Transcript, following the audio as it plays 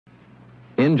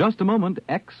In just a moment,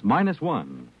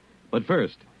 X-1. But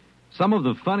first, some of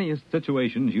the funniest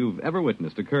situations you've ever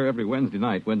witnessed occur every Wednesday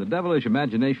night when the devilish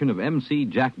imagination of MC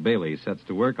Jack Bailey sets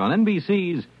to work on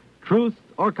NBC's Truth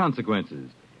or Consequences.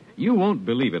 You won't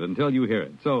believe it until you hear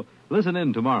it, so listen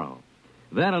in tomorrow.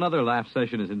 Then another laugh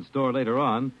session is in store later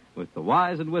on with the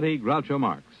wise and witty Groucho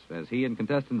Marx as he and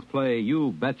contestants play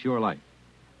You Bet Your Life.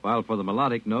 While for the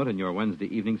melodic note in your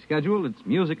Wednesday evening schedule, it's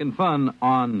music and fun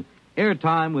on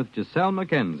Airtime with Giselle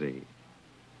McKenzie.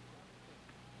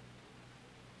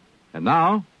 And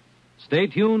now, stay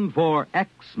tuned for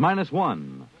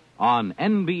X-1 on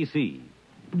NBC.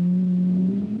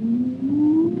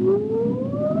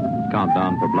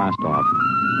 Countdown for blast off.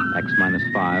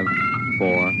 X-5,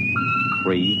 4,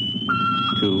 3,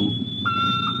 2,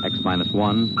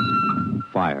 X-1,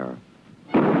 fire.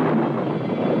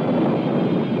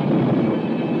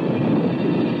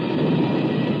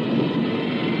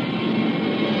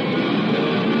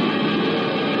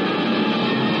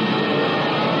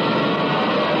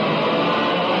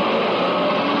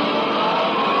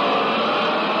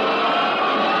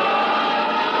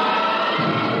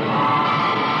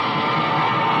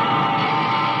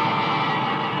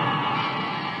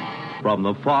 From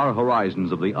the far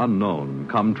horizons of the unknown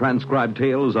come transcribed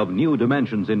tales of new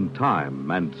dimensions in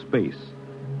time and space.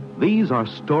 These are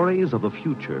stories of the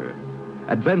future,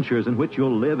 adventures in which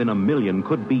you'll live in a million,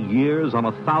 could be years, on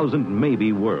 1,000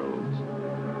 maybe worlds.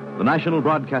 The National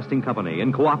Broadcasting Company,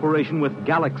 in cooperation with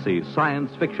Galaxy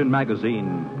Science Fiction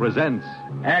Magazine, presents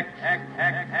X-1.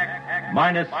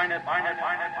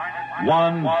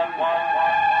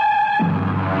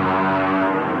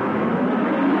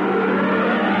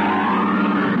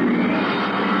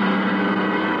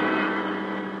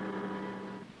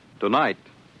 Tonight,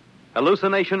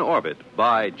 Hallucination Orbit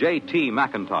by J.T.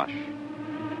 McIntosh.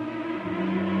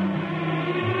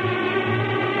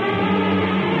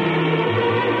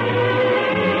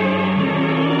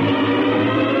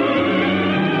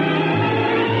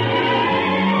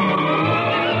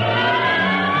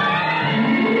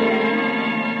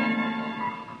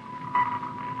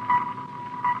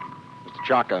 Mr.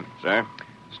 Chaka. Sir?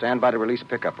 Stand by to release a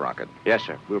pickup rocket. Yes,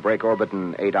 sir. We'll break orbit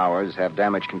in 8 hours, have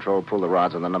damage control pull the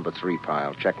rods on the number 3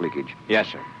 pile. Check leakage. Yes,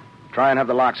 sir. Try and have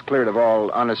the locks cleared of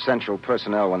all unessential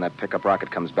personnel when that pickup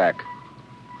rocket comes back.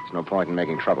 There's no point in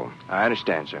making trouble. I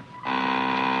understand, sir.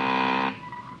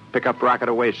 Pickup rocket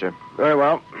away, sir. Very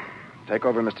well. Take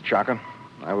over, Mr. Chaka.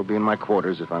 I will be in my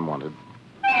quarters if I'm wanted.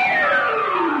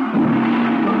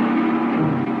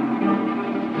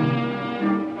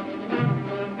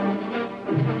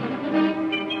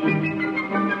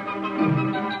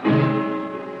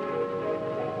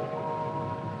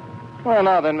 Well,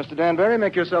 now then, Mr. Danbury,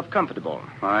 make yourself comfortable.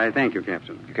 Why, thank you,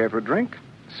 Captain. You care for a drink?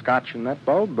 Scotch in that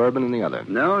bulb, bourbon in the other.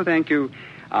 No, thank you.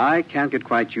 I can't get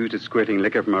quite used to squirting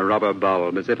liquor from a rubber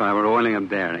bulb as if I were oiling a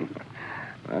dairy.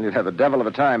 Well, you'd have a devil of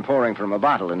a time pouring from a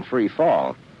bottle in free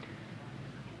fall.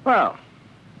 Well,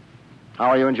 how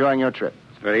are you enjoying your trip?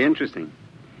 It's very interesting.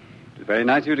 It was very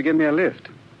nice of you to give me a lift.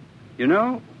 You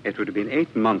know, it would have been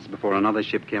 8 months before another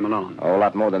ship came along. A whole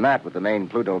lot more than that with the main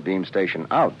Pluto beam station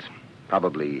out.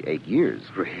 Probably 8 years.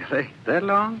 Really? That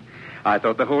long? I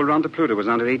thought the whole run to Pluto was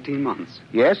under 18 months.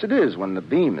 Yes, it is when the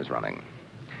beam is running.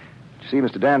 You see,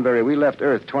 Mr. Danbury, we left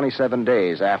Earth 27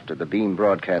 days after the beam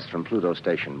broadcast from Pluto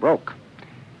Station broke.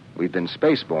 We've been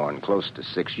spaceborne close to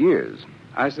 6 years.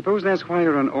 I suppose that's why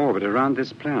you're on orbit around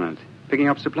this planet, picking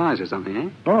up supplies or something, eh?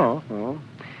 Oh.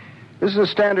 This is a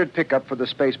standard pickup for the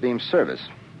space beam service.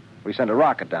 We sent a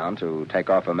rocket down to take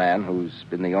off a man who's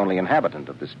been the only inhabitant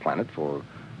of this planet for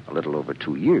a little over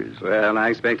 2 years. Well, I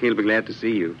expect he'll be glad to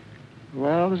see you.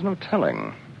 Well, there's no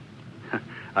telling.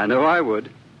 I know I would.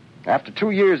 After 2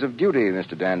 years of duty,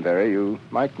 Mr. Danbury, you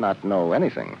might not know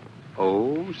anything.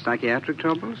 Oh, psychiatric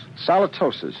troubles?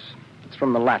 Solitosis. It's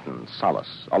from the Latin,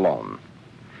 solace, alone.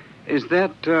 Is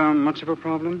that much of a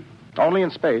problem? Only in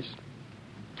space.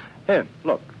 Here,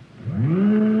 look.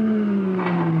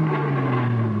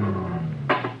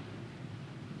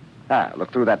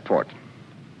 Look through that port.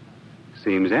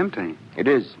 Seems empty. It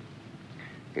is.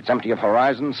 It's empty of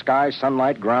horizon, sky,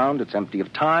 sunlight, ground. It's empty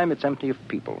of time. It's empty of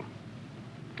people.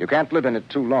 You can't live in it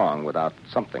too long without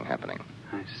something happening.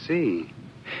 I see.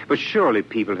 But surely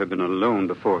people have been alone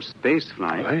before space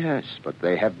flight. Oh, yes, but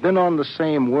they have been on the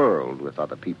same world with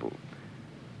other people.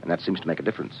 And that seems to make a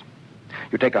difference.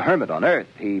 You take a hermit on Earth,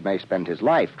 he may spend his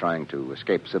life trying to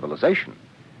escape civilization.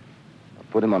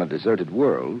 Put him on a deserted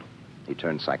world, he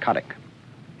turns psychotic.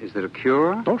 Is there a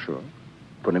cure? Oh, sure.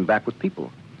 Put him back with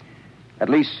people. At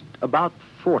least about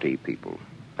 40 people.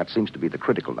 That seems to be the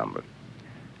critical number.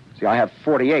 See, I have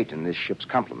 48 in this ship's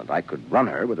complement. I could run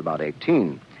her with about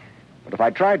 18. But if I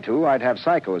tried to, I'd have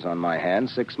psychos on my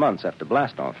hands 6 months after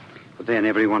blastoff. But then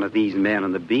every one of these men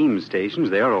on the beam stations,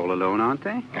 they're all alone, aren't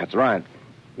they? That's right.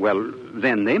 Well,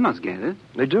 then they must get it.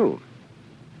 They do.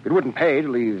 It wouldn't pay to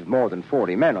leave more than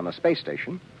 40 men on the space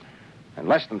station. And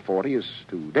less than 40 is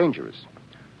too dangerous.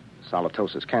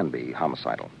 Solitosis can be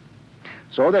homicidal.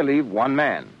 So they leave one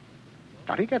man.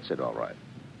 Now, he gets it all right.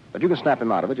 But you can snap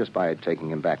him out of it just by taking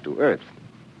him back to Earth.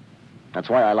 That's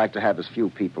why I like to have as few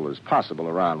people as possible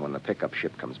around when the pickup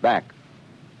ship comes back.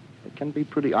 It can be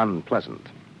pretty unpleasant.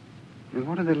 And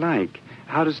what are they like?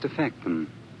 How does it affect them?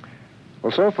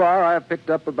 Well, so far, I've picked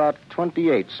up about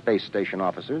 28 space station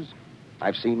officers.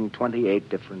 I've seen 28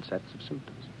 different sets of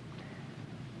symptoms.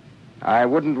 I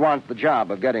wouldn't want the job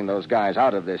of getting those guys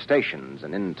out of their stations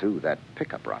and into that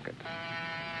pickup rocket.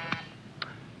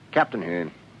 Captain here.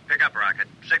 Pickup rocket.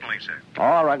 Signaling, sir.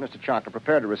 All right, Mr. Chalker,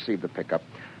 prepare to receive the pickup.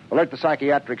 Alert the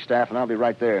psychiatric staff, and I'll be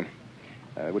right there.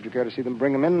 Would you care to see them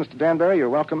bring them in, Mr. Danbury? You're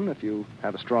welcome if you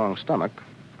have a strong stomach.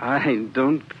 I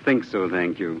don't think so,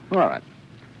 thank you. All right.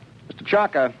 Mr.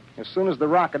 Chalker, as soon as the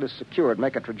rocket is secured,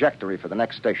 make a trajectory for the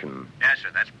next station. Yes, sir.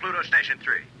 That's Pluto Station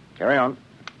 3. Carry on.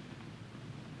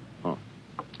 Oh.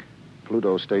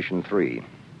 Pluto Station 3.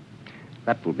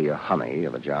 That will be a honey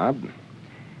of a job.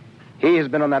 He has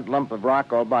been on that lump of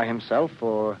rock all by himself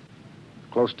for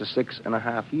close to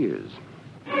 6.5 years.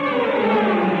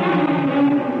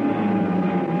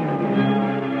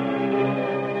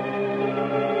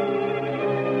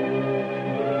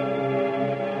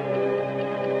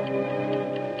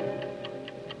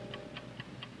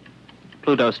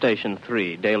 Pluto Station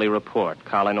 3, daily report.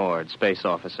 Colin Ord, space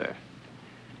officer.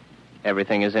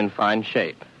 Everything is in fine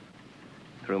shape.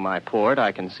 Through my port,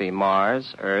 I can see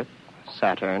Mars, Earth,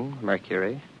 Saturn,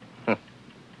 Mercury.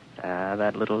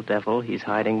 That little devil, he's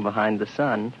hiding behind the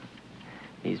sun.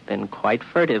 He's been quite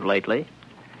furtive lately.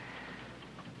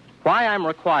 Why I'm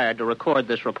required to record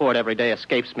this report every day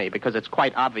escapes me, because it's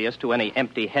quite obvious to any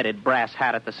empty-headed brass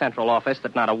hat at the central office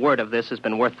that not a word of this has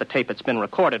been worth the tape it's been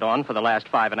recorded on for the last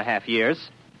 5.5 years.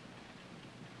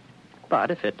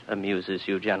 But if it amuses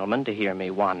you gentlemen to hear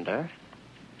me wander,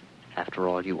 after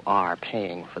all, you are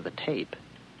paying for the tape.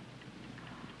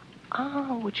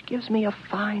 Which gives me a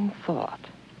fine thought.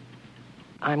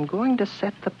 I'm going to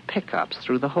set the pickups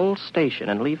through the whole station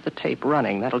and leave the tape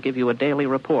running. That'll give you a daily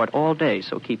report all day,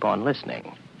 so keep on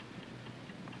listening.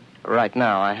 Right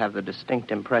now, I have the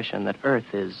distinct impression that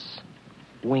Earth is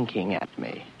winking at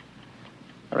me.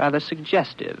 A rather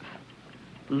suggestive,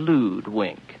 lewd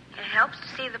wink. It helps to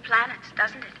see the planets,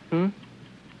 doesn't it?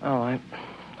 Oh,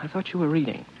 I thought you were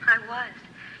reading. I was.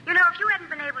 You know, if you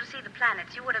hadn't been able to see the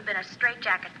planets, you would have been a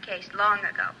straitjacket case long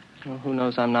ago. Well, who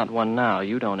knows I'm not one now?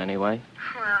 You don't, anyway.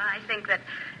 Well, I think that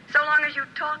so long as you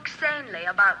talk sanely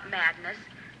about madness,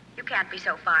 you can't be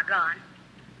so far gone.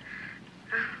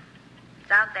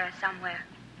 It's out there somewhere,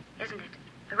 isn't it?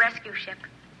 The rescue ship.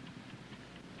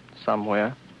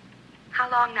 Somewhere. How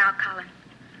long now, Colin?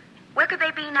 Where could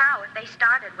they be now if they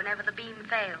started whenever the beam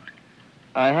failed?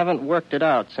 I haven't worked it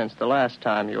out since the last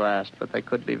time you asked, but they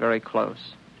could be very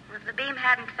close. If the beam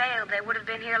hadn't failed, they would have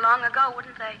been here long ago,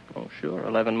 wouldn't they? Oh, sure.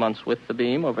 11 months with the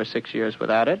beam, over 6 years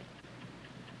without it.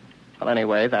 Well,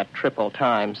 anyway, that triple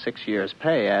time 6 years'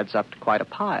 pay adds up to quite a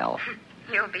pile.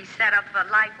 You'll be set up for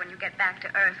life when you get back to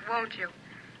Earth, won't you?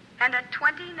 And at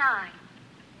 29.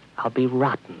 I'll be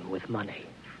rotten with money.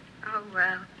 Oh,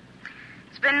 well.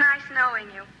 It's been nice knowing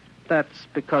you. That's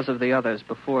because of the others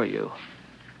before you.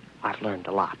 I've learned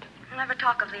a lot. Never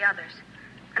talk of the others.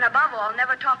 And above all,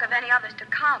 never talk of any others to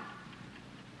come.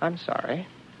 I'm sorry.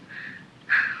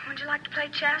 Would you like to play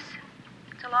chess?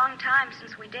 It's a long time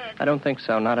since we did. I don't think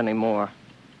so, not anymore.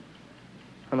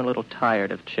 I'm a little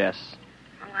tired of chess.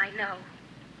 Oh, I know.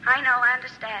 I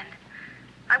understand.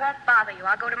 I won't bother you.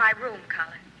 I'll go to my room,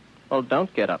 Colin. Well,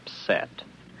 don't get upset.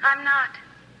 I'm not.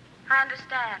 I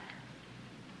understand.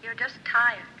 You're just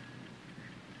tired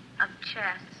of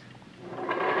chess.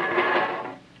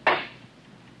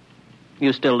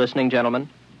 You still listening, gentlemen?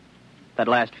 That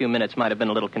last few minutes might have been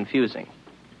a little confusing.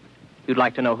 You'd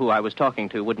like to know who I was talking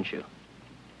to, wouldn't you?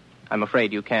 I'm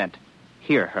afraid you can't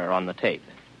hear her on the tape.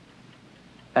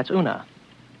 That's Una.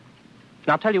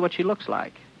 And I'll tell you what she looks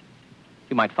like.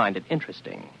 You might find it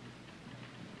interesting.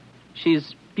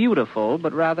 She's beautiful,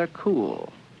 but rather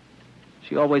cool.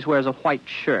 She always wears a white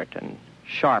shirt and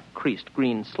sharp, creased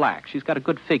green slacks. She's got a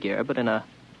good figure, but in a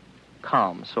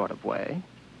calm sort of way.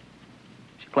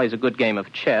 She plays a good game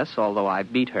of chess, although I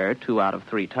beat her 2 out of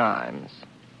 3 times.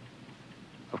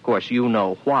 Of course, you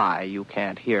know why you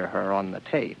can't hear her on the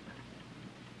tape.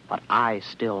 But I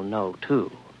still know,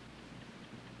 too.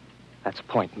 That's a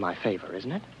point in my favor,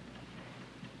 isn't it?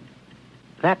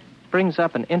 That brings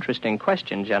up an interesting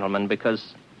question, gentlemen,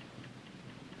 because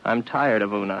I'm tired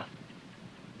of Una.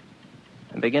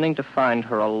 I'm beginning to find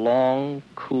her a long,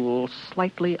 cool,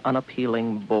 slightly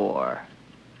unappealing bore.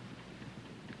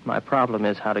 My problem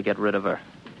is how to get rid of her.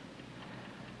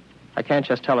 I can't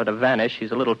just tell her to vanish.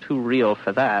 She's a little too real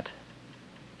for that.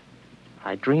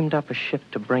 I dreamed up a ship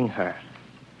to bring her.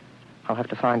 I'll have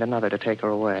to find another to take her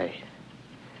away.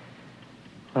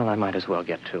 Well, I might as well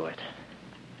get to it.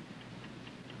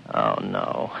 Oh,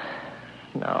 no.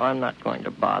 No, I'm not going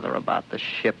to bother about the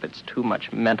ship. It's too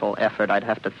much mental effort. I'd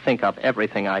have to think up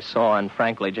everything I saw, and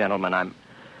frankly, gentlemen,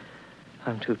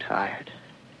 I'm too tired.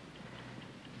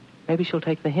 Maybe she'll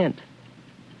take the hint.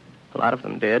 A lot of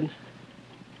them did.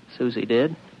 Susie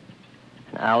did.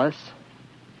 And Alice.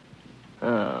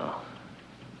 Oh.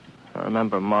 I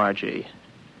remember Margie.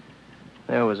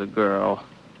 There was a girl.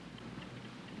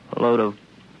 A load of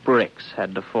bricks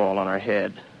had to fall on her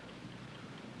head.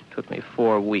 Took me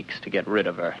 4 weeks to get rid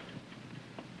of her.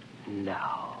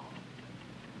 No.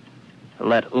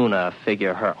 Let Una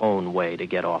figure her own way to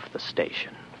get off the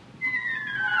station.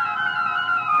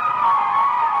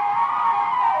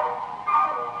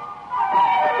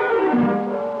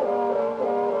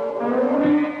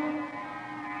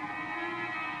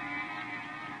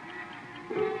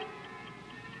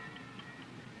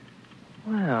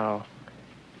 Well,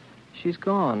 she's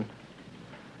gone.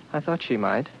 I thought she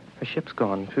might. Her ship's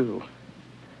gone, too.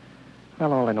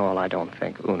 Well, all in all, I don't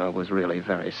think Una was really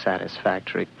very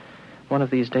satisfactory. One of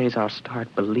these days I'll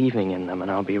start believing in them, and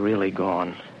I'll be really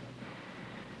gone.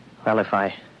 Well, if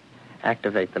I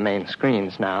activate the main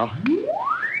screens now,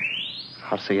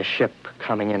 I'll see a ship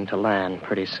coming into land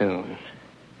pretty soon.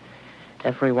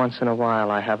 Every once in a while,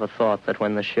 I have a thought that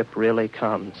when the ship really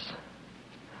comes,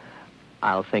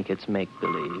 I'll think it's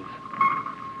make-believe.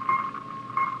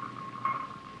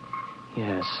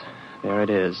 Yes, there it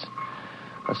is.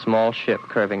 A small ship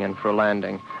curving in for a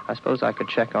landing. I suppose I could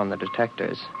check on the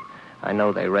detectors. I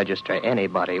know they register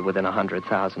anybody within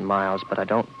 100,000 miles, but I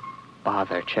don't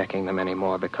bother checking them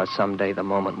anymore because someday the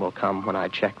moment will come when I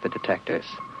check the detectors.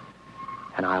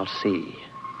 And I'll see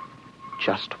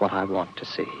just what I want to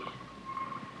see.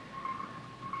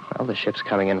 Well, the ship's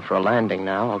coming in for a landing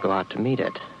now. I'll go out to meet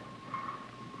it.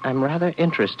 I'm rather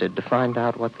interested to find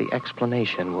out what the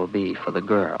explanation will be for the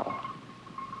girl.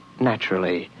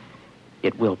 Naturally,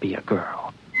 it will be a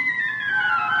girl.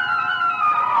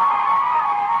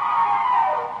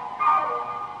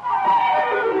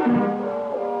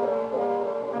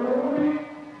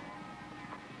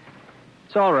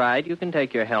 It's all right. You can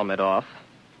take your helmet off.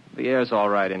 The air's all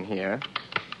right in here.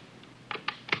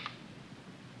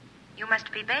 You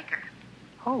must be Baker.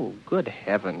 Oh, good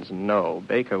heavens, no.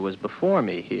 Baker was before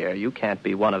me here. You can't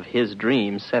be one of his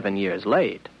dreams 7 years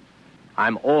late.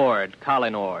 I'm Ord,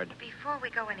 Colin Ord. Before we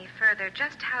go any further,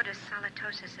 just how does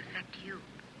solitosis affect you?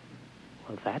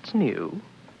 Well, that's new.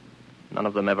 None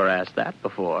of them ever asked that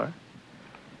before.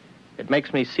 It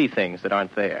makes me see things that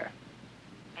aren't there.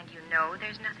 And you know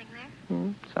there's nothing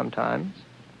there? Sometimes.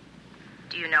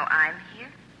 Do you know I'm here?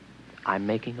 I'm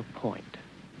making a point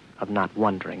of not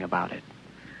wondering about it.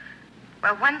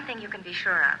 Well, one thing you can be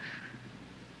sure of.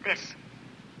 This.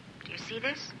 Do you see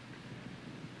this?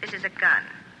 This is a gun.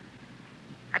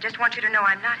 I just want you to know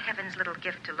I'm not heaven's little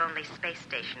gift to lonely space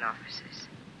station officers.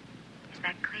 Is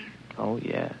that clear? Oh,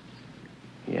 yes.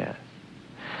 Yes.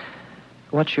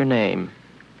 What's your name?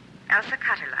 Elsa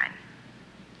Cutterline.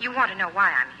 You want to know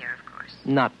why I'm here, of course.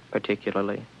 Not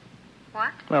particularly.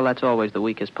 What? Well, that's always the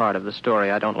weakest part of the story.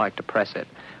 I don't like to press it.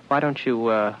 Why don't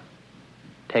you,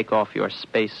 take off your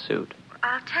spacesuit?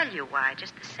 I'll tell you why,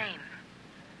 just the same.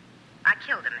 I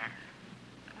killed a man.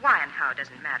 Why and how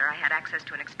doesn't matter. I had access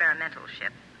to an experimental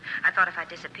ship. I thought if I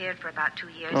disappeared for about 2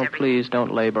 years... Oh, please,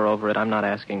 don't labor over it. I'm not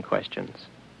asking questions.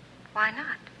 Why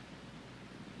not?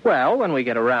 Well, when we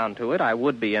get around to it, I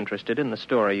would be interested in the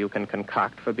story you can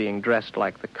concoct for being dressed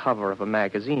like the cover of a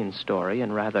magazine story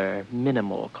in rather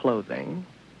minimal clothing.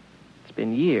 It's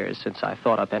been years since I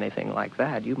thought up anything like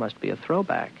that. You must be a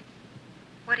throwback.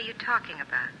 What are you talking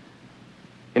about?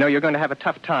 You know, you're going to have a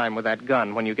tough time with that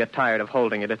gun when you get tired of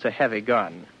holding it. It's a heavy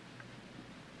gun.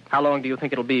 How long do you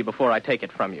think it'll be before I take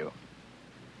it from you?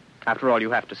 After all,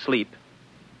 you have to sleep.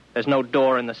 There's no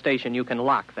door in the station you can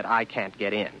lock that I can't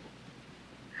get in.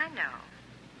 I know.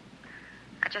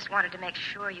 I just wanted to make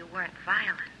sure you weren't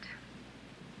violent.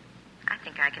 I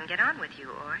think I can get on with you,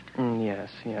 Ord.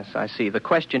 Yes, I see. The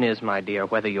question is, my dear,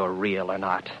 whether you're real or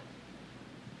not.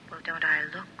 Well, don't I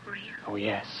look real? Oh,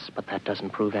 yes, but that doesn't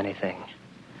prove anything.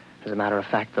 As a matter of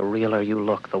fact, the realer you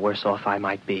look, the worse off I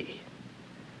might be.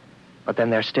 But then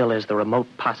there still is the remote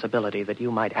possibility that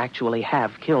you might actually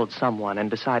have killed someone and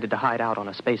decided to hide out on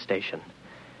a space station.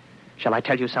 Shall I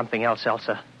tell you something else,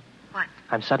 Elsa? What?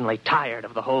 I'm suddenly tired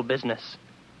of the whole business.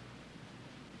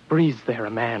 Breathes there a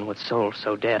man with soul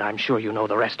so dead, I'm sure you know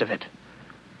the rest of it.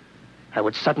 I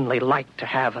would suddenly like to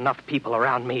have enough people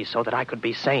around me so that I could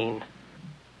be sane.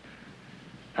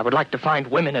 I would like to find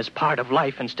women as part of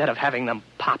life instead of having them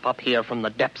pop up here from the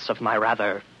depths of my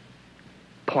rather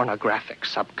pornographic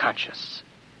subconscious.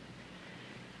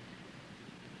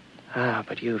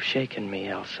 But you've shaken me,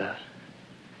 Elsa.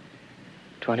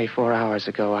 24 hours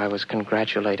ago, I was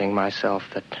congratulating myself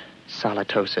that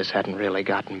solitosis hadn't really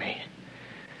gotten me.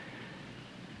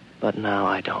 But now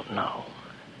I don't know.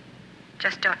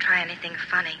 Just don't try anything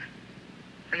funny,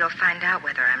 or you'll find out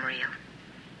whether I'm real.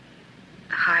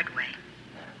 The hard way.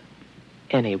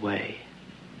 Any way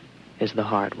is the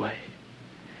hard way.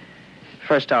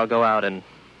 First, I'll go out and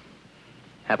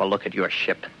have a look at your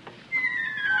ship.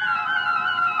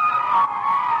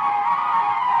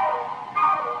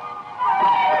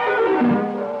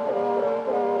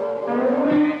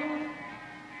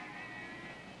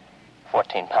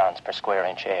 £14 per square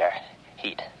inch air.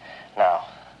 Heat. Now,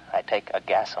 I take a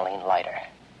gasoline lighter.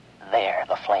 There,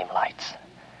 the flame lights.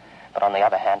 But on the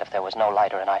other hand, if there was no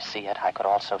lighter and I see it, I could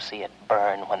also see it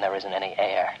burn when there isn't any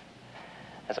air.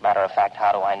 As a matter of fact,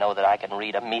 how do I know that I can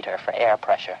read a meter for air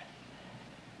pressure?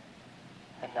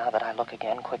 And now that I look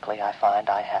again quickly, I find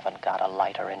I haven't got a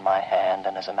lighter in my hand,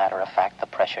 and as a matter of fact, the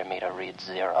pressure meter reads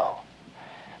 0.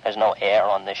 There's no air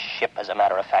on this ship. As a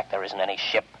matter of fact, there isn't any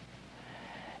ship.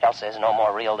 Elsa is no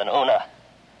more real than Una.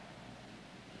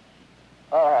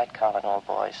 All right, Colin, old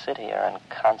boy, sit here and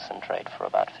concentrate for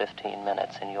about 15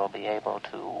 minutes, and you'll be able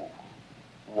to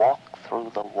walk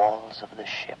through the walls of the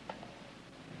ship.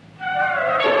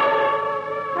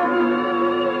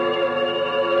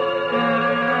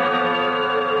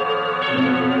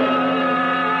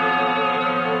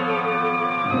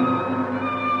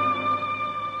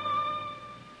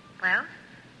 Well,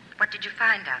 what did you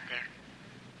find out there?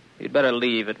 You'd better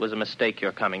leave. It was a mistake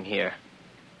your coming here.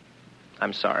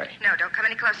 I'm sorry. No, don't come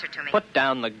any closer to me. Put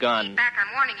down the gun. Keep back.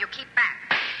 I'm warning you. Keep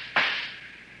back.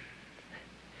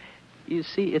 You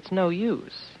see, it's no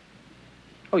use.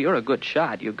 Oh, you're a good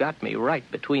shot. You got me right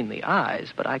between the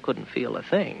eyes, but I couldn't feel a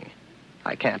thing.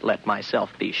 I can't let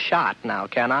myself be shot now,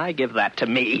 can I? Give that to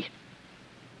me.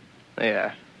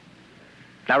 There.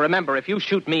 Now remember, if you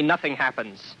shoot me, nothing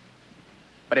happens.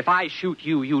 But if I shoot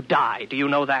you, you die. Do you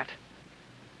know that?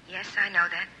 Yes, I know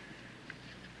that.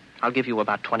 I'll give you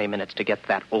about 20 minutes to get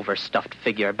that overstuffed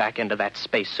figure back into that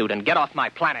spacesuit and get off my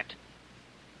planet.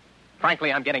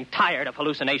 Frankly, I'm getting tired of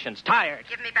hallucinations. Tired.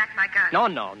 Give me back my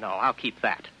gun. No. I'll keep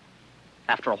that.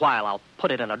 After a while, I'll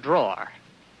put it in a drawer.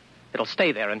 It'll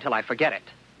stay there until I forget it.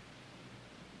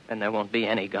 Then there won't be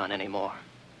any gun anymore.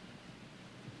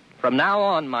 From now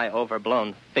on, my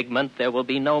overblown figment, there will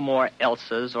be no more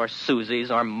Elsas or Susies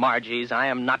or Margies. I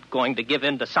am not going to give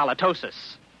in to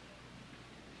solitosis.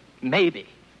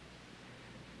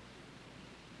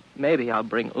 Maybe I'll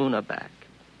bring Una back.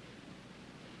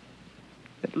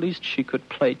 At least she could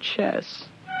play chess.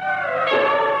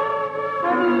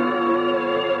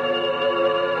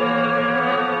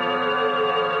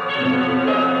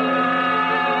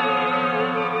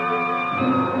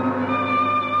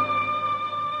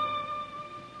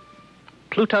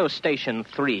 Pluto Station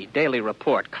 3, Daily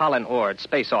Report, Colin Ord,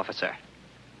 Space Officer.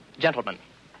 Gentlemen,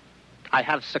 I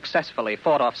have successfully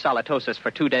fought off solitosis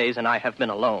for 2 days, and I have been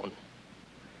alone.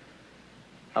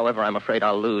 However, I'm afraid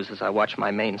I'll lose as I watch my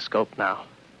main scope now.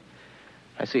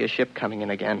 I see a ship coming in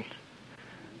again.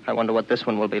 I wonder what this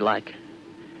one will be like.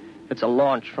 It's a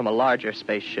launch from a larger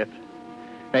spaceship.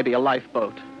 Maybe a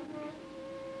lifeboat.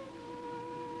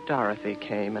 Dorothy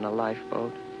came in a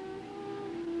lifeboat.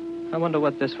 I wonder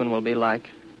what this one will be like.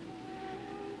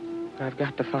 I've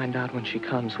got to find out when she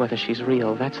comes whether she's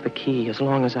real. That's the key, as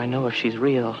long as I know if she's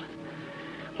real.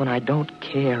 When I don't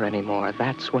care anymore,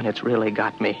 that's when it's really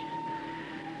got me.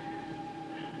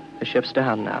 The ship's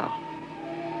down now.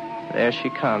 There she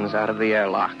comes out of the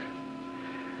airlock.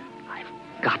 I've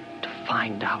got to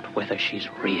find out whether she's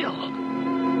real.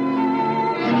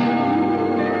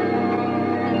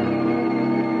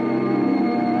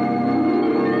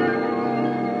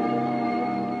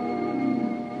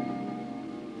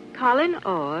 Colin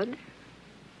Ord.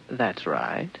 That's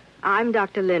right. I'm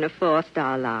Dr. Lynn of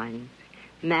 4-Star Line.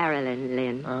 Marilyn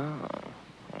Lynn. Oh,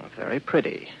 well, very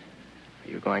pretty. Are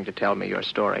you going to tell me your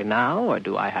story now, or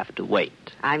do I have to wait?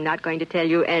 I'm not going to tell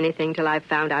you anything till I've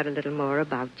found out a little more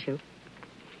about you.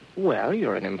 Well,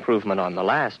 you're an improvement on the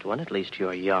last one. At least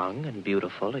you're young and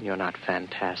beautiful, and you're not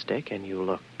fantastic, and you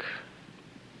look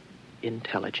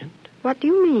intelligent. What do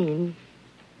you mean?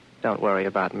 Don't worry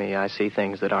about me. I see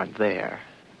things that aren't there.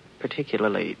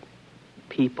 Particularly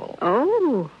people.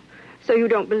 Oh, so you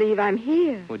don't believe I'm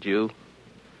here? Would you?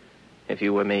 If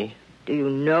you were me? Do you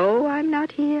know I'm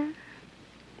not here?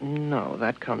 No,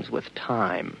 that comes with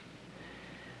time.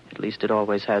 At least it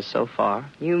always has so far.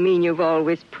 You mean you've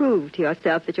always proved to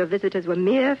yourself that your visitors were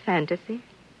mere fantasy?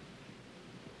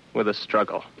 With a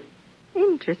struggle.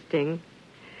 Interesting.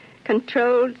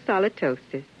 Controlled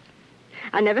solitosis.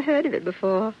 I never heard of it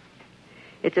before.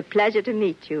 It's a pleasure to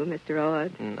meet you, Mr.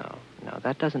 Ord. No,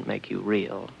 that doesn't make you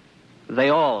real. They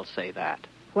all say that.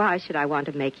 Why should I want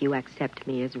to make you accept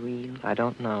me as real? I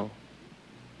don't know.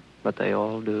 But they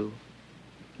all do.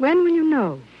 When will you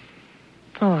know?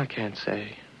 Oh, I can't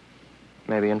say.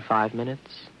 Maybe in 5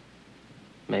 minutes.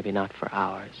 Maybe not for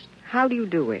hours. How do you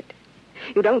do it?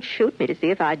 You don't shoot me to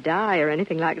see if I die or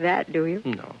anything like that, do you?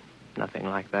 No, nothing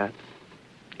like that.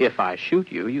 If I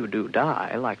shoot you, you do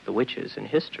die, like the witches in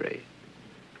history.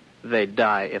 They'd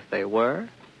die if they were,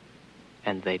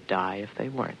 and they'd die if they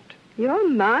weren't. Your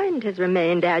mind has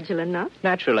remained agile enough.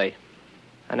 Naturally.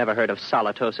 I never heard of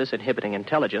solitosis inhibiting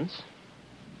intelligence.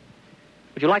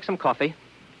 Would you like some coffee?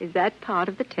 Is that part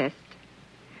of the test?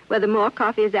 Whether more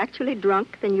coffee is actually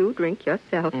drunk than you drink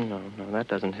yourself? No, that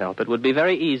doesn't help. It would be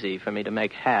very easy for me to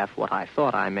make half what I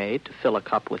thought I made, to fill a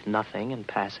cup with nothing and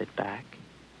pass it back.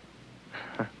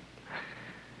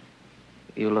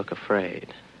 You look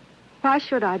afraid. Why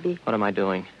should I be? What am I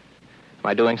doing? Am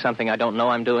I doing something I don't know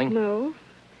I'm doing? No.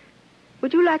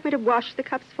 Would you like me to wash the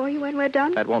cups for you when we're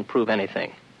done? That won't prove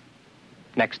anything.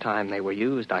 Next time they were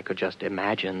used, I could just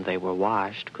imagine they were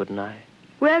washed, couldn't I?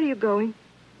 Where are you going?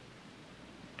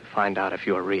 To find out if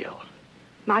you're real.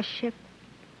 My ship.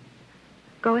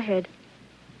 Go ahead.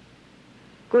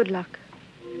 Good luck.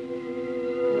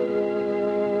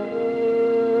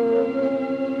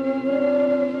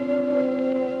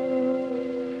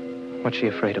 What's she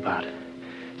afraid about?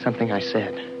 Something I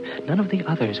said. None of the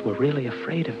others were really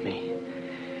afraid of me.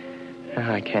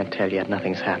 I can't tell yet.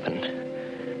 Nothing's happened.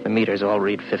 The meters all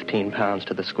read 15 pounds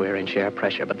to the square inch air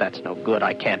pressure, but that's no good.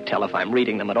 I can't tell if I'm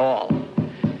reading them at all.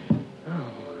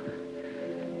 Oh.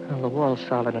 Well, the wall's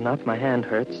solid enough. My hand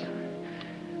hurts.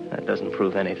 That doesn't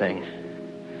prove anything.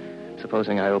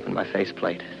 Supposing I open my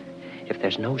faceplate. If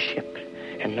there's no ship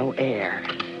and no air...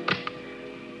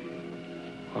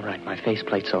 All right, my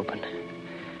faceplate's open.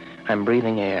 I'm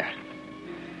breathing air.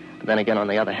 But then again, on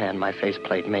the other hand, my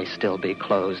faceplate may still be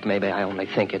closed. Maybe I only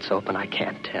think it's open. I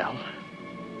can't tell.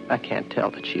 I can't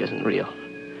tell that she isn't real.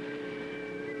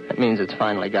 That means it's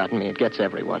finally gotten me. It gets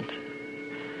everyone.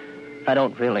 I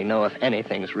don't really know if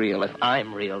anything's real, if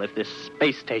I'm real, if this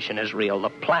space station is real, the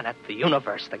planet, the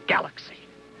universe, the galaxy.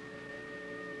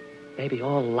 Maybe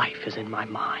all life is in my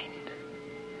mind.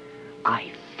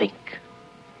 I think.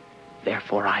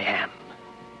 Therefore I am.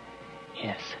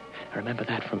 Yes, I remember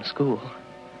that from school.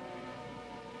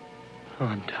 Oh,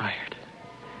 I'm tired.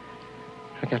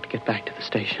 I got to get back to the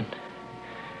station.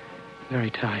 Very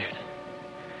tired.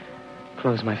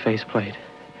 Close my faceplate,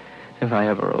 if I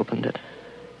ever opened it.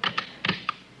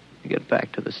 Get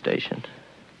back to the station.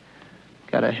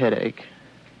 Got a headache.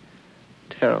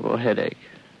 Terrible headache.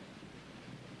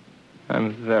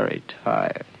 I'm very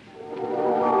tired.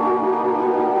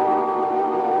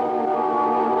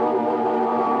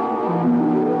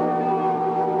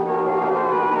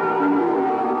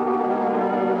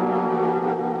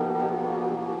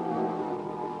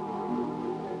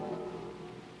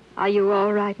 Are you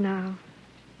all right now?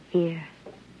 Here,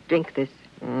 drink this.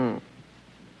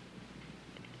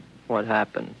 What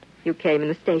happened? You came in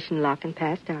the station lock and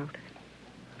passed out.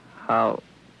 How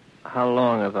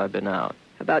long have I been out?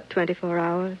 About 24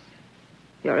 hours.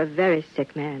 You're a very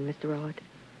sick man, Mr. Ord.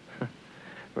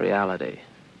 Reality.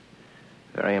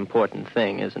 Very important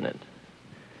thing, isn't it?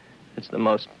 It's the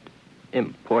most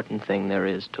important thing there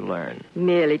is to learn.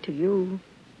 Merely to you.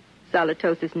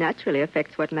 Solitosis naturally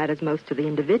affects what matters most to the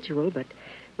individual, but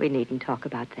we needn't talk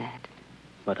about that.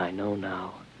 But I know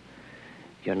now.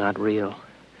 You're not real.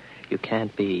 You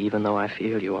can't be, even though I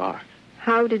feel you are.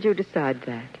 How did you decide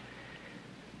that?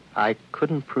 I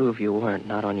couldn't prove you weren't,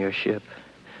 not on your ship.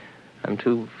 I'm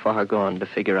too far gone to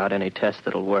figure out any test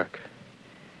that'll work.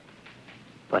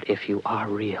 But if you are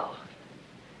real,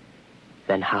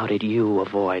 then how did you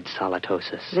avoid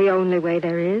solitosis? The only way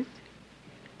there is.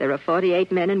 There are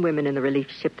 48 men and women in the relief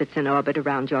ship that's in orbit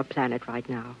around your planet right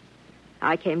now.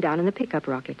 I came down in the pickup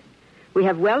rocket. We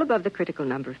have well above the critical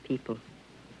number of people.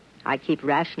 I keep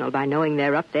rational by knowing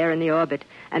they're up there in the orbit,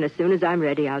 and as soon as I'm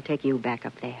ready, I'll take you back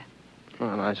up there.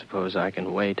 Well, I suppose I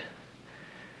can wait.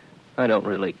 I don't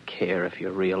really care if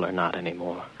you're real or not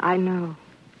anymore. I know.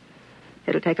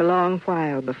 It'll take a long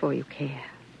while before you care.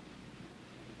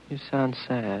 You sound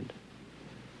sad.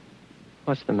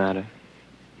 What's the matter?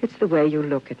 It's the way you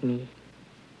look at me.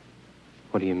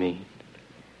 What do you mean?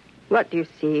 What do you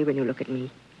see when you look at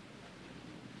me?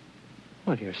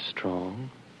 Well, you're strong.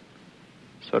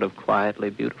 Sort of quietly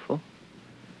beautiful.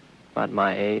 About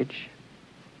my age.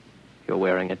 You're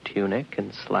wearing a tunic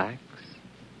and slacks.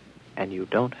 And you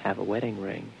don't have a wedding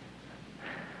ring.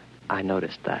 I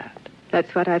noticed that.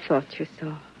 That's what I thought you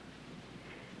saw.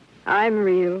 I'm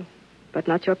real, but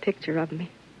not your picture of me.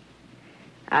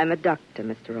 I'm a doctor,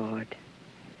 Mr. Ord.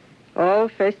 All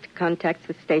first contacts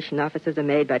with station officers are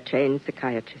made by trained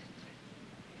psychiatrists.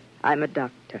 I'm a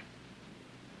doctor.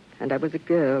 And I was a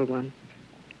girl once.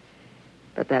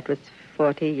 But that was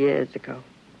 40 years ago.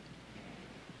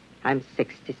 I'm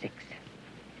 66.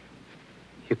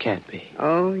 You can't be.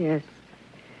 Oh, yes.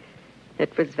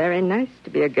 It was very nice to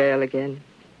be a girl again.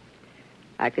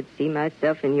 I could see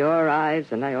myself in your eyes,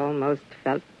 and I almost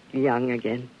felt young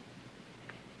again.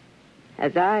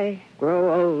 As I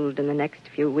grow old in the next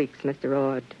few weeks, Mr.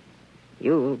 Ord,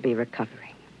 you'll be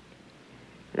recovering.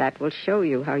 That will show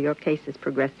you how your case is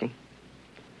progressing.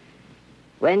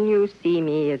 When you see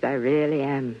me as I really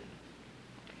am,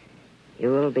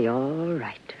 you'll be all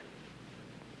right.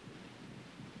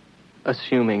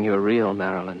 Assuming you're real,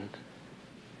 Marilyn,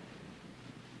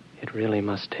 it really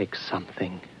must take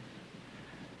something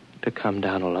to come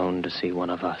down alone to see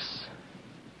one of us.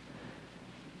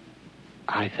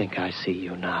 I think I see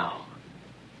you now.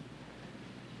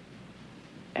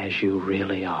 As you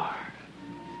really are.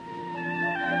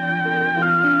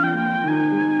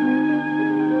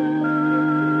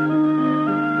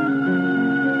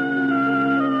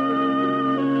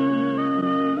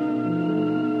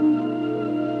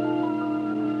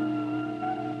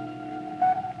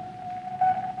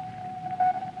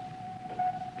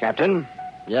 Captain,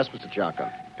 Yes, Mr.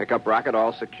 Chalker. pickup rocket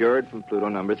all secured from Pluto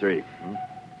number 3.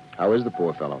 How is the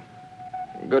poor fellow?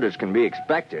 Good as can be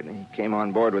expected. He came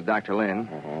on board with Dr. Lynn.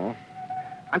 Uh-huh.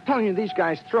 I'm telling you, these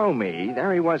guys throw me.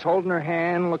 There he was, holding her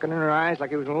hand, looking in her eyes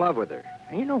like he was in love with her.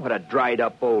 And you know what a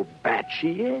dried-up old bat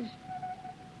she is?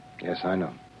 Yes, I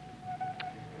know.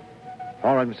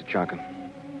 All right, Mr. Chalker.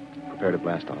 Prepare to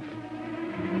blast off.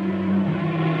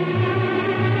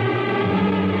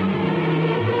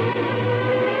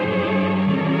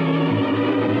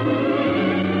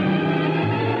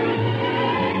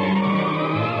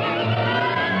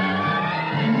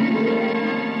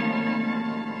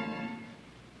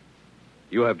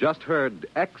 You have just heard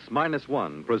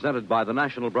X-1, presented by the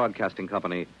National Broadcasting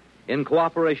Company in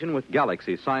cooperation with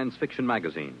Galaxy Science Fiction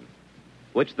Magazine,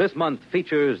 which this month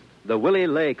features the Willie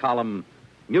Lay column,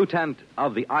 Mutant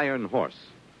of the Iron Horse,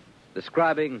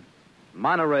 describing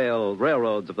monorail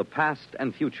railroads of the past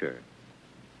and future.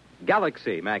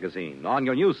 Galaxy Magazine, on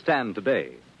your newsstand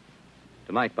today.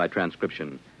 Tonight, by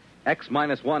transcription,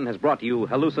 X-1 has brought you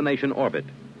Hallucination Orbit,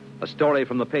 a story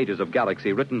from the pages of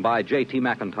Galaxy written by J.T.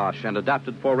 McIntosh and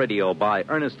adapted for radio by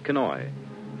Ernest Kinoy.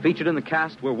 Featured in the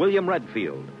cast were William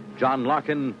Redfield, John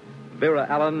Larkin, Vera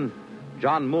Allen,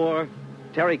 John Moore,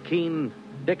 Teri Keane,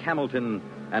 Dick Hamilton,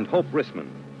 and Hope Risman.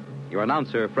 Your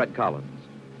announcer, Fred Collins.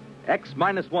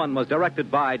 X-1 was directed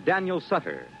by Daniel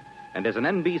Sutter and is an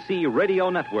NBC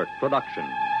Radio Network production.